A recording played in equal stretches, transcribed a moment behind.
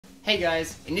Hey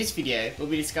guys, in this video we'll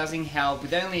be discussing how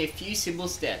with only a few simple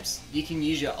steps you can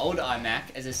use your old iMac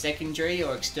as a secondary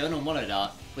or external monitor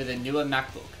with a newer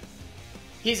MacBook.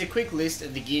 Here's a quick list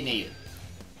of the gear needed.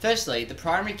 Firstly, the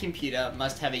primary computer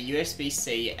must have a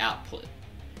USB-C output.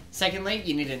 Secondly,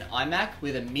 you need an iMac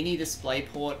with a mini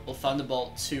DisplayPort or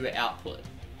Thunderbolt 2 output.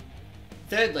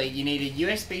 Thirdly, you need a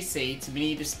USB-C to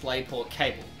mini DisplayPort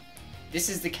cable. This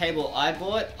is the cable I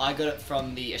bought. I got it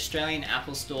from the Australian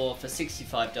Apple Store for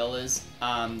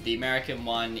 $65. The American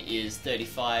one is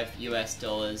 $35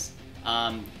 US.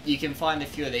 You can find a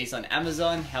few of these on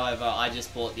Amazon, however I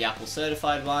just bought the Apple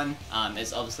certified one.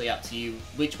 It's obviously up to you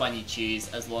which one you choose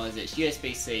as long as it's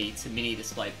USB-C to mini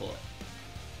DisplayPort.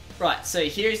 Right, so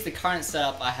here's the current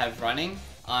setup I have running.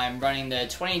 I'm running the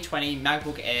 2020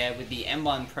 MacBook Air with the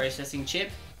M1 processing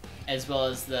chip, as well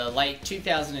as the late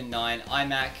 2009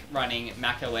 iMac running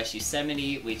macOS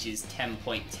Yosemite, which is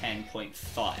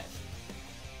 10.10.5.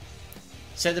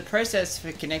 So the process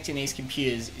for connecting these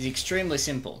computers is extremely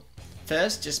simple.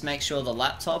 First, just make sure the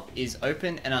laptop is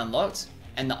open and unlocked,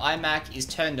 and the iMac is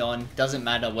turned on, doesn't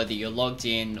matter whether you're logged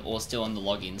in or still on the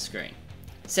login screen.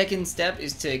 Second step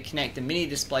is to connect the mini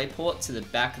DisplayPort to the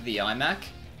back of the iMac,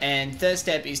 and third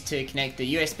step is to connect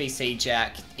the USB-C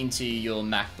jack into your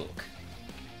MacBook.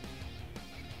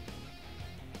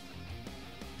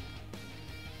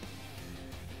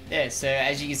 Yeah, so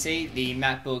as you can see, the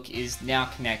MacBook is now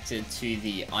connected to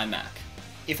the iMac.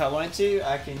 If I wanted to,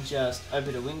 I can just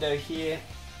open a window here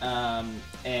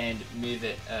and move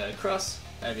it across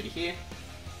over to here.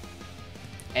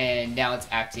 And now it's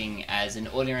acting as an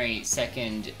ordinary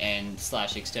second and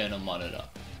 / external monitor.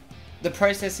 The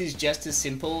process is just as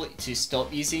simple to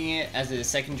stop using it as a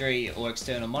secondary or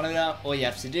external monitor. All you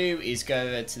have to do is go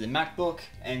over to the MacBook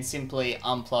and simply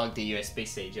unplug the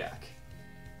USB-C jack.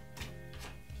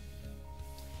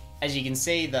 As you can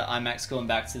see, the iMac's gone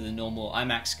back to the normal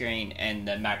iMac screen and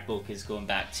the MacBook has gone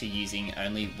back to using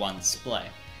only one display.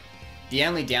 The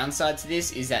only downside to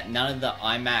this is that none of the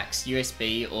iMac's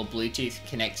USB or Bluetooth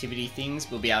connectivity things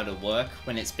will be able to work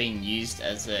when it's being used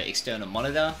as an external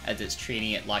monitor, as it's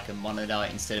treating it like a monitor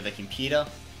instead of a computer.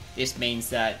 This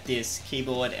means that this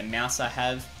keyboard and mouse I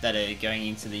have that are going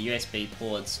into the USB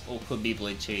ports or could be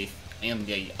Bluetooth in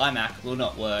the iMac will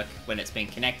not work when it's been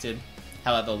connected.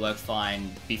 However, work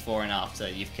fine before and after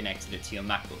you've connected it to your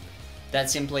MacBook. That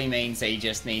simply means that you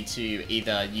just need to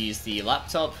either use the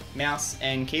laptop, mouse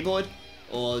and keyboard,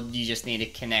 or you just need to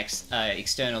connect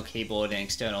external keyboard and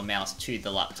external mouse to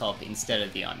the laptop instead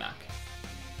of the iMac.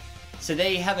 So there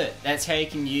you have it. That's how you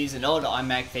can use an older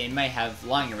iMac that you may have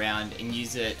lying around and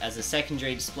use it as a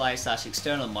secondary display /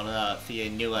 external monitor for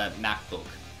your newer MacBook.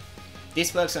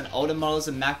 This works on older models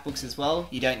of MacBooks as well.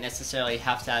 You don't necessarily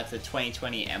have to have the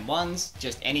 2020 M1s,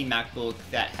 just any MacBook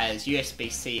that has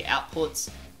USB-C outputs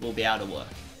will be able to work.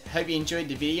 Hope you enjoyed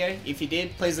the video. If you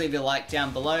did, please leave a like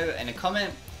down below and a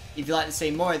comment. If you'd like to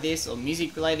see more of this or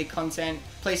music related content,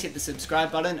 please hit the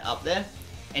subscribe button up there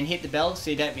and hit the bell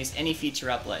so you don't miss any future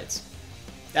uploads.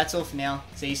 That's all for now.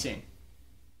 See you soon.